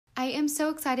I am so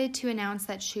excited to announce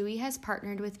that Chewy has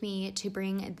partnered with me to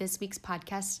bring this week's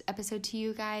podcast episode to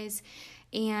you guys.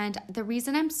 And the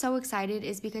reason I'm so excited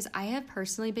is because I have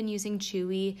personally been using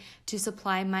Chewy to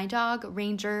supply my dog,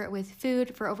 Ranger, with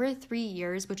food for over 3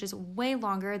 years, which is way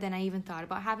longer than I even thought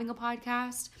about having a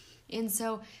podcast. And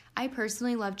so I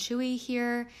personally love Chewy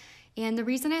here. And the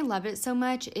reason I love it so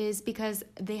much is because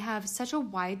they have such a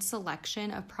wide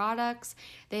selection of products.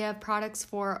 They have products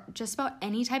for just about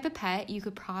any type of pet you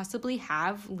could possibly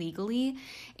have legally.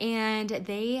 And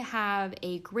they have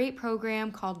a great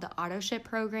program called the Auto Ship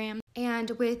program. And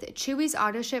with Chewy's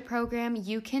Auto Ship program,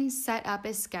 you can set up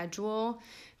a schedule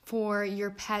for your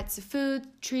pet's food,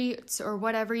 treats, or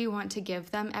whatever you want to give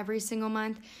them every single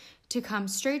month to come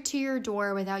straight to your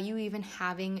door without you even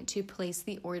having to place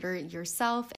the order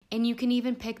yourself. And you can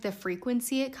even pick the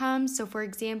frequency it comes. So for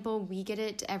example, we get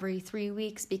it every 3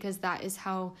 weeks because that is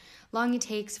how long it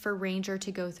takes for Ranger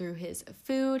to go through his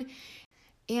food.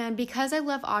 And because I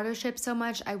love Auto Ship so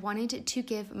much, I wanted to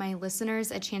give my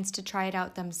listeners a chance to try it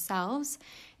out themselves.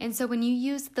 And so when you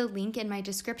use the link in my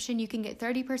description, you can get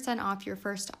 30% off your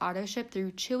first Auto Ship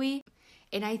through Chewy.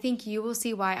 And I think you will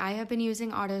see why I have been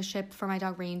using Auto Ship for my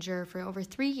dog Ranger for over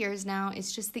 3 years now.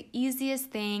 It's just the easiest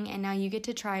thing, and now you get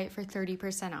to try it for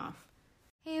 30% off.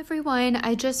 Hey everyone,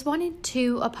 I just wanted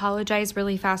to apologize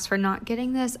really fast for not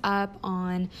getting this up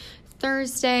on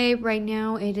Thursday. Right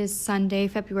now it is Sunday,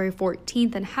 February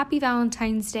 14th, and happy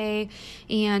Valentine's Day.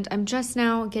 And I'm just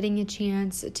now getting a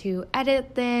chance to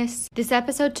edit this. This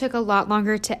episode took a lot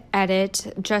longer to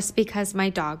edit just because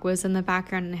my dog was in the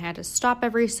background and I had to stop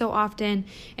every so often.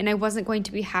 And I wasn't going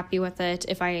to be happy with it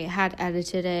if I had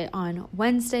edited it on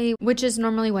Wednesday, which is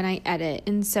normally when I edit.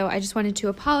 And so I just wanted to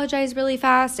apologize really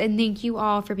fast and thank you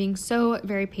all for being so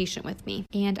very patient with me.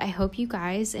 And I hope you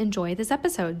guys enjoy this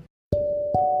episode.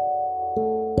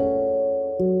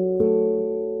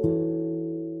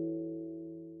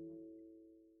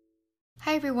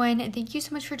 Hi everyone, and thank you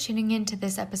so much for tuning in to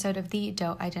this episode of the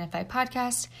Don't Identify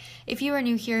podcast. If you are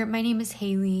new here, my name is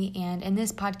Haley, and in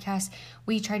this podcast,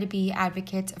 we try to be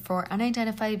advocates for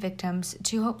unidentified victims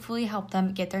to hopefully help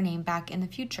them get their name back in the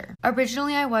future.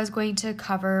 Originally, I was going to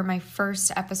cover my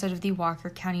first episode of the Walker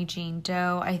County Jane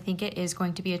Doe. I think it is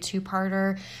going to be a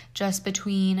two-parter just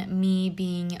between me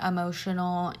being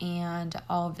emotional and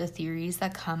all of the theories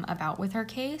that come about with her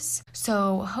case.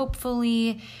 So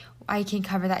hopefully I can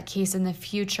cover that case in the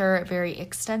future very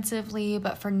extensively,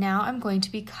 but for now I'm going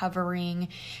to be covering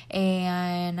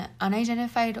an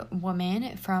unidentified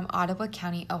woman from Ottawa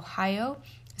County, Ohio.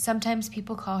 Sometimes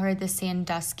people call her the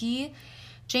Sandusky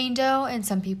Jane Doe, and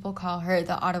some people call her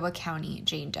the Ottawa County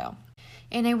Jane Doe.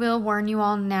 And I will warn you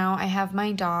all now, I have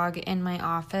my dog in my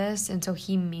office, and so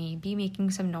he may be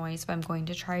making some noise, but I'm going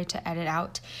to try to edit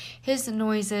out his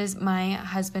noises. My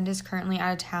husband is currently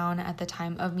out of town at the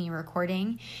time of me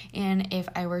recording, and if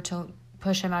I were to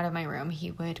push him out of my room,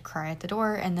 he would cry at the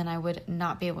door, and then I would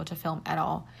not be able to film at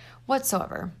all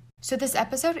whatsoever. So this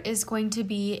episode is going to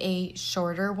be a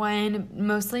shorter one,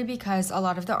 mostly because a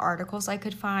lot of the articles I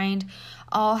could find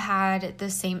all had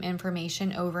the same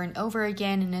information over and over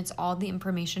again, and it's all the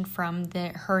information from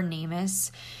her NamUs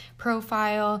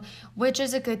profile, which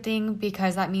is a good thing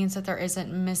because that means that there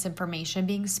isn't misinformation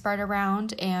being spread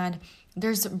around, and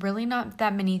there's really not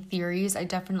that many theories. I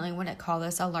definitely wouldn't call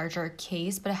this a larger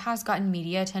case, but it has gotten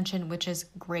media attention, which is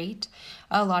great.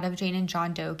 A lot of Jane and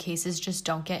John Doe cases just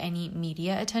don't get any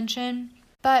media attention.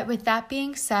 But with that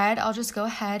being said, I'll just go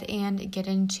ahead and get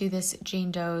into this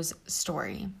Jane Doe's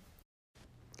story.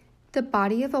 The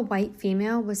body of a white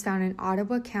female was found in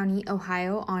Ottawa County,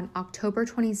 Ohio on October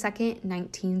 22nd,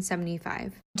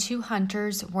 1975. Two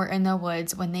hunters were in the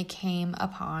woods when they came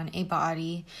upon a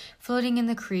body floating in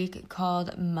the creek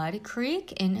called Mud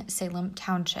Creek in Salem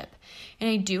Township. And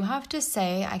I do have to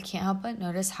say, I can't help but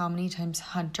notice how many times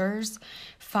hunters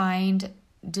find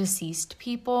deceased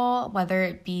people, whether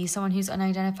it be someone who's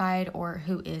unidentified or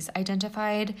who is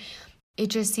identified. It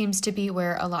just seems to be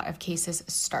where a lot of cases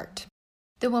start.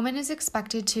 The woman is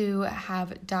expected to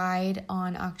have died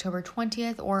on October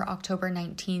 20th or October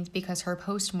 19th because her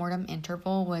post-mortem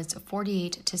interval was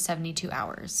 48 to 72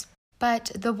 hours.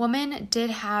 But the woman did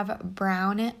have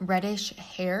brown reddish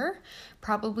hair,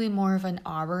 probably more of an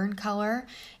auburn color,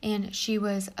 and she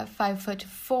was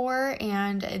 5'4",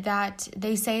 and that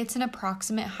they say it's an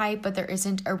approximate height, but there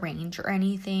isn't a range or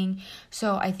anything.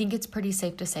 So I think it's pretty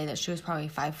safe to say that she was probably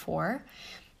 5'4".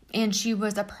 And she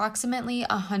was approximately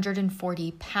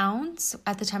 140 pounds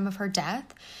at the time of her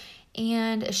death.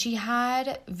 And she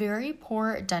had very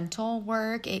poor dental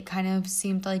work. It kind of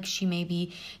seemed like she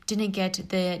maybe didn't get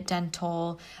the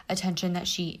dental attention that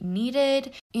she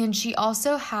needed. And she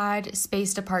also had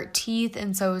spaced apart teeth,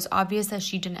 and so it was obvious that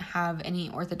she didn't have any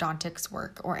orthodontics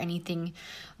work or anything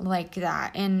like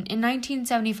that. And in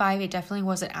 1975, it definitely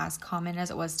wasn't as common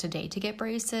as it was today to get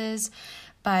braces,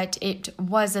 but it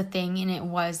was a thing and it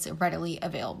was readily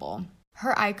available.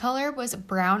 Her eye color was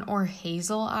brown or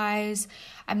hazel eyes.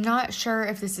 I'm not sure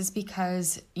if this is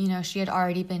because, she had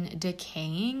already been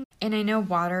decaying. And I know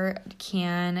water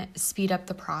can speed up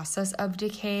the process of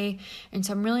decay. And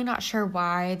so I'm really not sure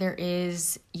why there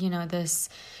is, this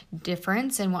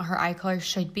difference in what her eye color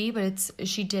should be. But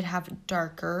she did have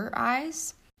darker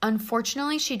eyes.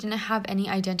 Unfortunately, she didn't have any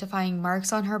identifying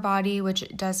marks on her body, which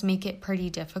does make it pretty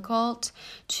difficult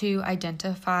to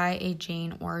identify a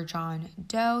Jane or John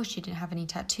Doe. She didn't have any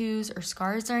tattoos or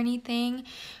scars or anything,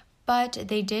 but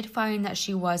they did find that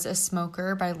she was a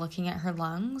smoker by looking at her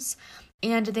lungs.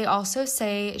 And they also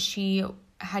say she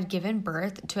had given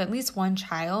birth to at least one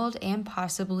child and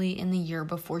possibly in the year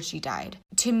before she died.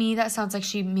 To me, that sounds like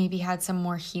she maybe had some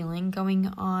more healing going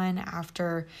on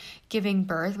after giving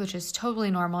birth, which is totally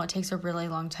normal. It takes a really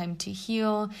long time to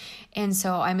heal. And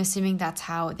so I'm assuming that's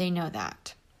how they know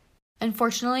that.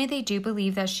 Unfortunately, they do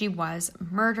believe that she was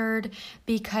murdered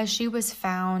because she was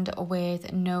found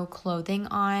with no clothing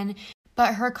on,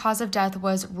 but her cause of death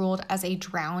was ruled as a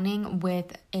drowning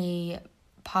with a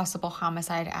possible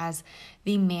homicide as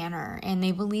the manner, and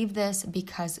they believe this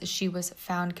because she was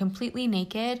found completely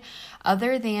naked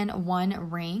other than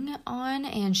one ring on,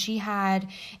 and she had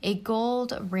a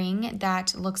gold ring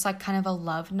that looks like kind of a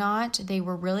love knot. They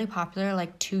were really popular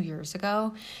like 2 years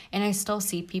ago, and I still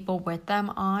see people with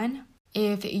them on.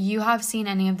 If you have seen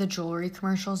any of the jewelry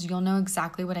commercials, you'll know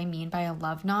exactly what I mean by a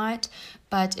love knot,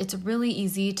 but it's really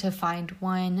easy to find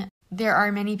one. There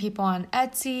are many people on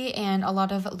Etsy, and a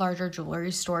lot of larger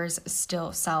jewelry stores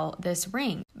still sell this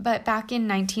ring. But back in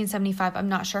 1975, I'm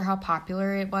not sure how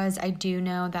popular it was. I do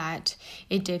know that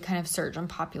it did kind of surge in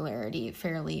popularity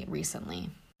fairly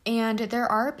recently. And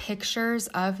there are pictures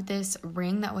of this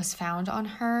ring that was found on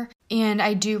her, and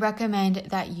I do recommend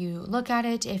that you look at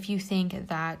it if you think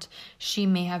that she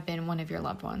may have been one of your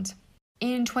loved ones.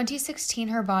 In 2016,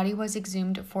 her body was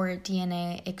exhumed for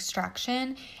DNA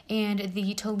extraction, and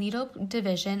the Toledo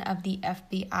division of the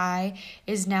FBI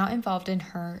is now involved in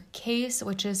her case,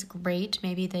 which is great.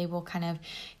 Maybe they will kind of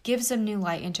give some new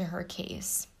light into her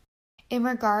case. In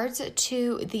regards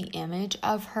to the image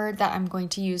of her that I'm going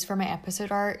to use for my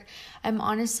episode art, I'm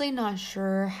honestly not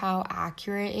sure how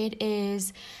accurate it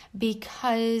is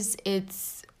because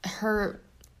her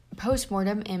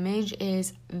post-mortem image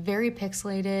is very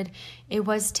pixelated. It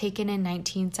was taken in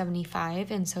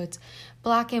 1975, and so it's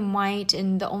black and white,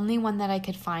 and the only one that I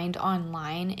could find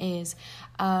online is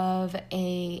of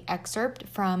a excerpt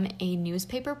from a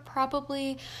newspaper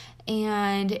probably,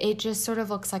 and it just sort of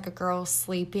looks like a girl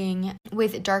sleeping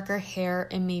with darker hair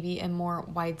and maybe a more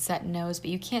wide set nose, but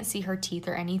you can't see her teeth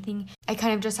or anything. I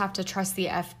kind of just have to trust the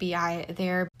FBI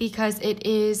there because it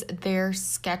is their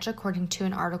sketch according to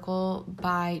an article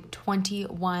by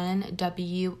 21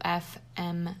 WFMJ.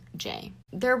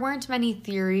 There weren't many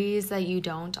theories that you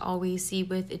don't always see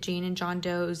with Jane and John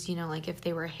Doe's, like if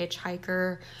they were a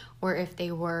hitchhiker or if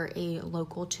they were a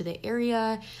local to the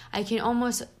area. I can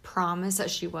almost promise that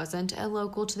she wasn't a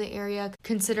local to the area.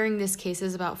 Considering this case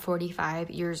is about 45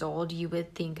 years old, you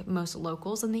would think most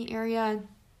locals in the area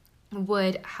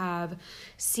would have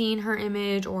seen her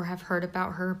image or have heard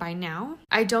about her by now.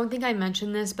 I don't think I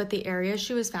mentioned this, but the area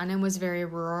she was found in was very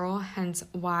rural, hence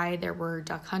why there were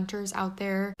duck hunters out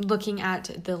there looking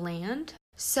at the land.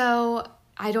 So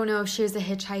I don't know if she was a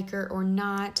hitchhiker or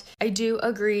not. I do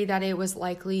agree that it was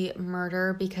likely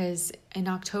murder because in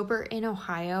October in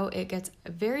Ohio, it gets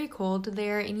very cold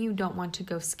there and you don't want to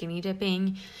go skinny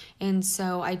dipping. And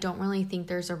so I don't really think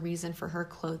there's a reason for her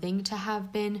clothing to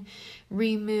have been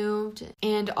removed.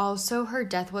 And also her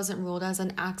death wasn't ruled as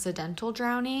an accidental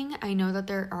drowning. I know that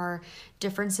there are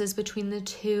differences between the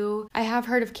two. I have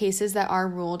heard of cases that are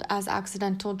ruled as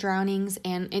accidental drownings,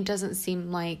 and it doesn't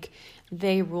seem like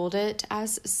they ruled it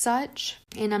as such,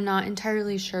 and I'm not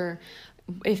entirely sure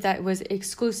if that was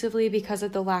exclusively because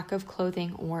of the lack of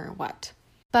clothing or what.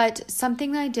 But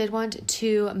something that I did want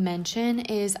to mention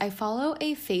is I follow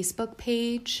a Facebook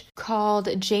page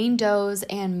called Jane Doe's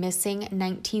and Missing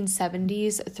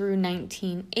 1970s through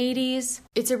 1980s.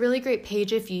 It's a really great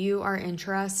page if you are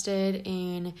interested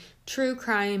in true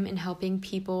crime and helping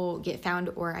people get found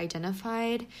or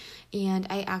identified. And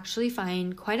I actually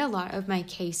find quite a lot of my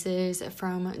cases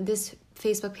from this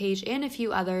Facebook page and a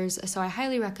few others, so I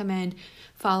highly recommend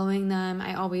following them.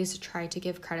 I always try to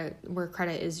give credit where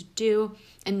credit is due,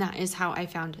 and that is how I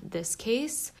found this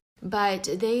case. But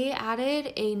they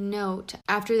added a note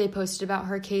after they posted about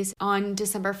her case on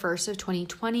December 1st of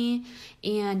 2020,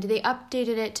 and they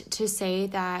updated it to say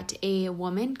that a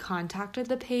woman contacted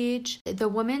the page. The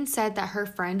woman said that her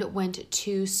friend went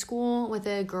to school with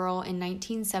a girl in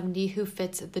 1970 who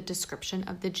fits the description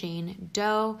of the Jane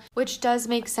Doe, which does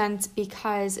make sense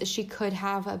because she could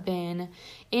have been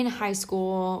in high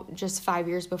school just 5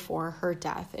 years before her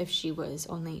death if she was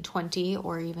only 20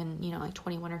 or even, like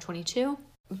 21 or 22.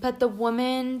 But the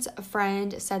woman's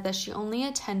friend said that she only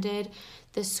attended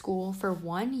the school for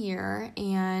 1 year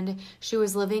and she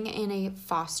was living in a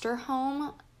foster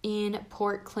home in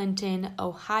Port Clinton,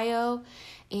 Ohio,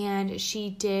 and she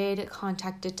did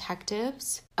contact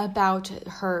detectives about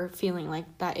her feeling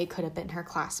like that it could have been her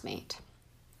classmate.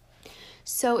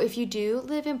 So if you do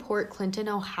live in Port Clinton,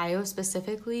 Ohio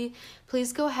specifically,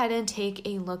 please go ahead and take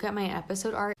a look at my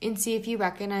episode art and see if you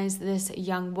recognize this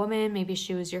young woman. Maybe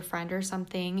she was your friend or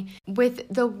something. With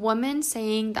the woman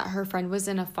saying that her friend was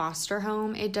in a foster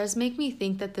home, it does make me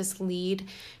think that this lead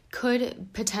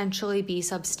could potentially be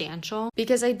substantial,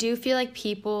 because I do feel like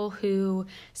people who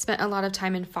spent a lot of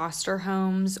time in foster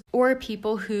homes or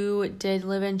people who did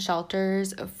live in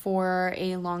shelters for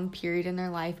a long period in their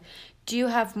life do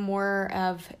have more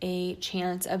of a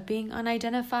chance of being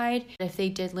unidentified if they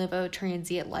did live a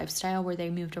transient lifestyle where they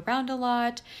moved around a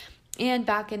lot. And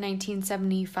back in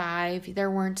 1975,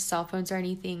 there weren't cell phones or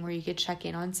anything where you could check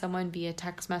in on someone via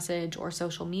text message or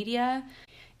social media.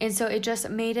 And so it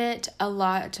just made it a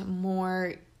lot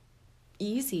more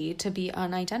easy to be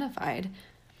unidentified.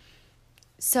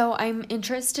 So I'm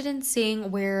interested in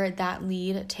seeing where that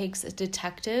lead takes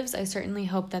detectives. I certainly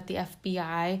hope that the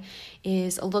FBI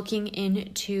is looking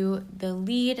into the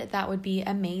lead. That would be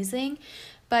amazing.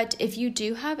 But if you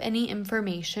do have any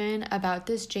information about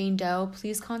this Jane Doe,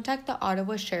 please contact the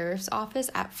Ottawa Sheriff's Office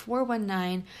at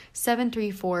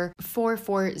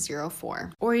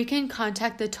 419-734-4404. Or you can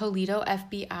contact the Toledo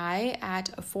FBI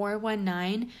at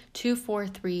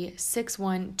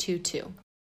 419-243-6122.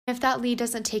 If that lead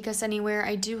doesn't take us anywhere,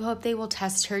 I do hope they will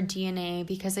test her DNA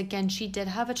because, again, she did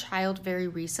have a child very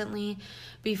recently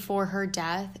before her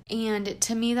death. And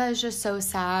to me, that is just so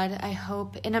sad. I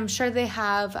hope, and I'm sure they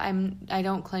have, I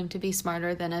don't claim to be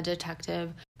smarter than a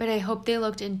detective, but I hope they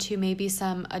looked into maybe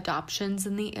some adoptions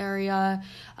in the area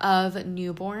of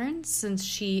newborns since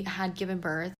she had given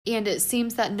birth. And it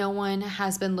seems that no one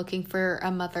has been looking for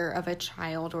a mother of a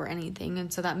child or anything.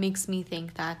 And so that makes me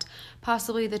think that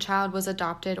possibly the child was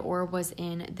adopted or was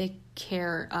in the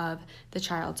care of the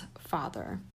child's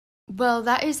father. Well,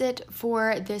 that is it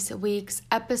for this week's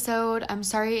episode. I'm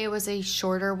sorry it was a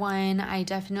shorter one. I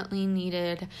definitely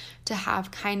needed to have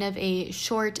kind of a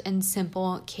short and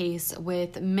simple case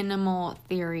with minimal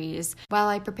theories while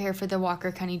I prepare for the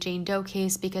Walker County Jane Doe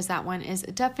case, because that one is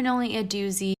definitely a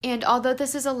doozy. And although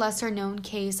this is a lesser known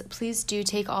case, please do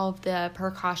take all of the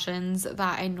precautions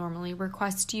that I normally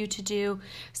request you to do,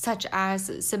 such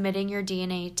as submitting your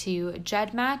DNA to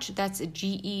GEDmatch, that's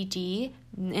GED,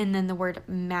 and then the word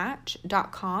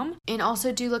match.com. And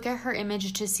also do look at her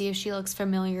image to see if she looks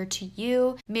familiar to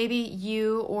you. Maybe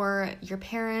you or your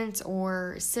parents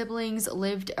or siblings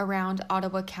lived around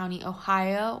Ottawa County,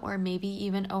 Ohio, or maybe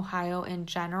even Ohio in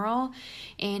general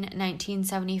in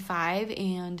 1975.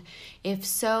 And if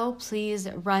so, please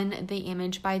run the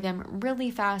image by them really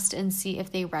fast and see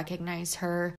if they recognize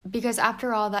her. Because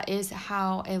after all, that is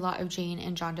how a lot of Jane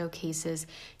and John Doe cases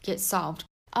get solved.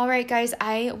 All right, guys,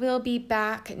 I will be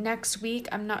back next week.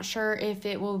 I'm not sure if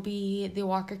it will be the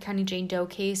Walker County Jane Doe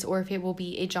case or if it will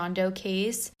be a John Doe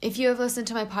case. If you have listened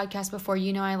to my podcast before,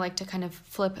 you know I like to kind of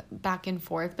flip back and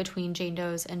forth between Jane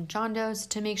Does and John Does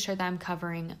to make sure that I'm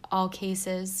covering all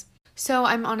cases. So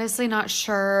I'm honestly not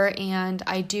sure, and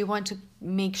I do want to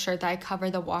make sure that I cover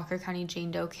the Walker County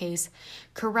Jane Doe case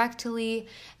correctly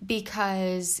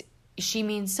because she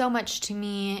means so much to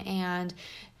me. And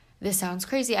this sounds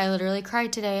crazy, I literally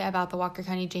cried today about the Walker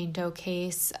County Jane Doe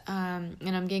case, and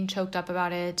I'm getting choked up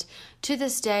about it to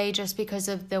this day just because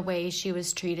of the way she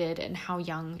was treated and how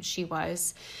young she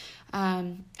was.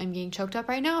 I'm getting choked up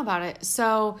right now about it.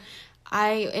 So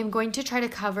I am going to try to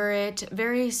cover it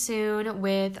very soon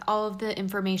with all of the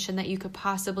information that you could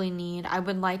possibly need. I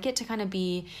would like it to kind of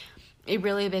be a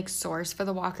really big source for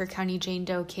the Walker County Jane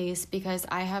Doe case because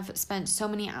I have spent so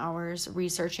many hours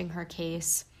researching her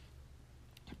case.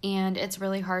 And it's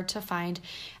really hard to find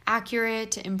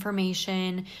accurate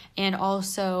information and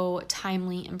also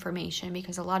timely information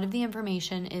because a lot of the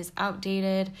information is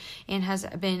outdated and has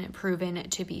been proven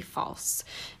to be false.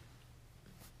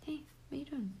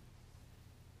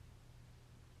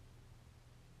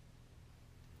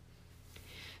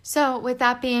 So with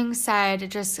that being said,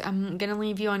 I'm going to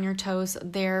leave you on your toes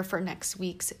there for next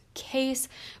week's case,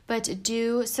 but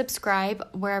do subscribe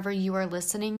wherever you are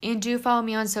listening and do follow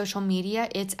me on social media.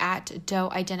 It's at Doe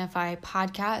Identify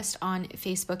Podcast on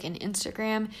Facebook and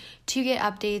Instagram to get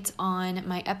updates on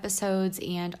my episodes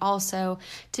and also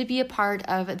to be a part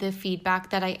of the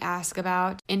feedback that I ask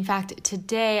about. In fact,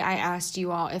 today I asked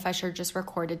you all if I should just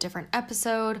record a different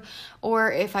episode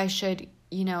or if I should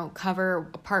cover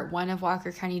part 1 of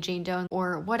Walker County Jane Doe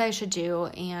or what I should do.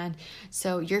 And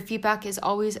so your feedback is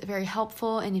always very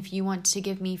helpful. And if you want to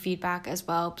give me feedback as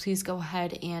well, please go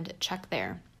ahead and check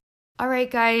there. All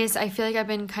right, guys, I feel like I've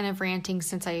been kind of ranting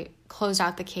since I closed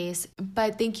out the case,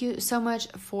 but thank you so much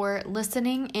for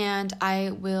listening, and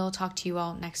I will talk to you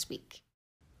all next week.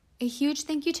 A huge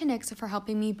thank you to Nix for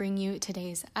helping me bring you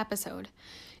today's episode.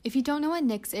 If you don't know what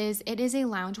Nix is, it is a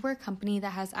loungewear company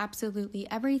that has absolutely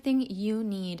everything you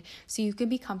need so you can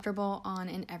be comfortable on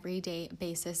an everyday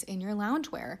basis in your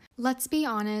loungewear. Let's be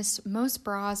honest, most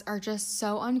bras are just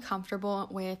so uncomfortable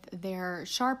with their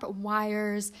sharp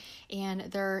wires and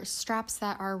their straps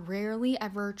that are rarely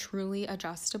ever truly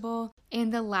adjustable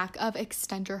and the lack of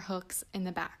extender hooks in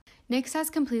the back. Nix has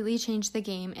completely changed the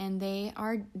game, and they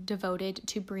are devoted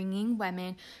to bringing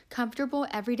women comfortable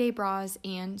everyday bras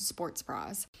and sports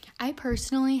bras. I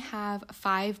personally have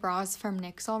 5 bras from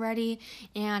Nix already,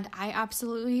 and I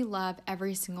absolutely love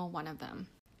every single one of them.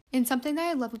 And something that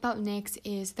I love about Nix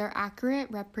is their accurate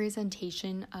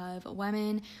representation of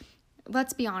women.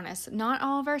 Let's be honest, not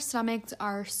all of our stomachs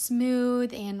are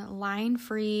smooth and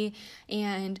line-free,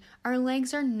 and our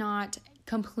legs are not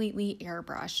completely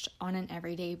airbrushed on an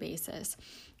everyday basis.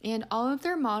 And all of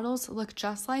their models look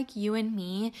just like you and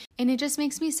me, and it just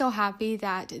makes me so happy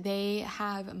that they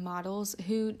have models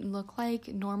who look like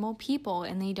normal people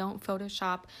and they don't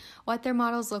Photoshop what their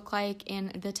models look like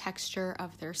and the texture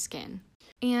of their skin.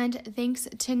 And thanks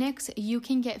to Nix, you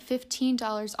can get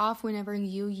 $15 off whenever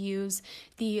you use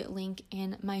the link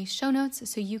in my show notes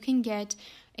so you can get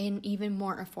an even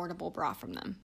more affordable bra from them.